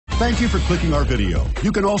Thank you for clicking our video.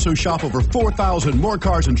 You can also shop over 4,000 more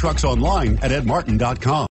cars and trucks online at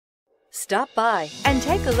edmartin.com. Stop by and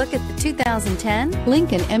take a look at the 2010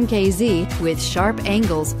 Lincoln MKZ. With sharp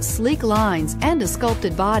angles, sleek lines, and a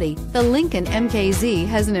sculpted body, the Lincoln MKZ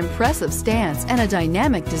has an impressive stance and a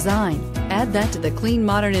dynamic design. Add that to the clean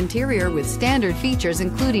modern interior with standard features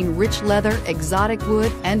including rich leather, exotic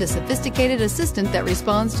wood, and a sophisticated assistant that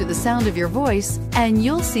responds to the sound of your voice, and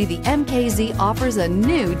you'll see the MKZ offers a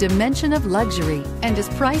new dimension of luxury and is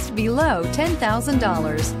priced below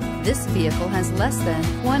 $10,000. This vehicle has less than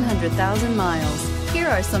 100,000 miles. Here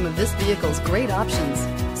are some of this vehicle's great options: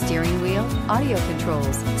 steering wheel audio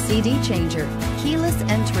controls, CD changer, keyless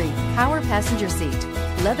entry, power passenger seat,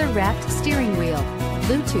 leather-wrapped steering wheel,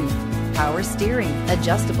 Bluetooth, power steering,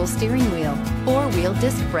 adjustable steering wheel, four-wheel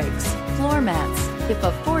disc brakes, floor mats. If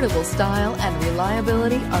affordable style and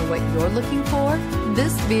reliability are what you're looking for,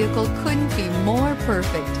 this vehicle couldn't be more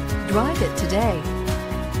perfect. Drive it today.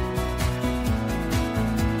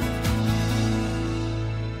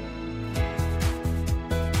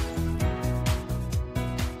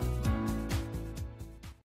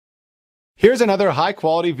 Here's another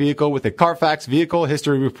high-quality vehicle with a Carfax Vehicle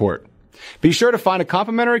History Report. Be sure to find a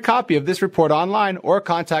complimentary copy of this report online or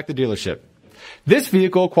contact the dealership. This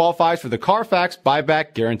vehicle qualifies for the Carfax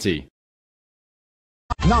Buyback Guarantee.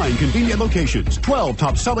 9 convenient locations, 12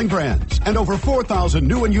 top-selling brands, and over 4,000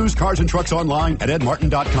 new and used cars and trucks online at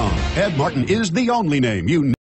edmartin.com. Ed Martin is the only name you know.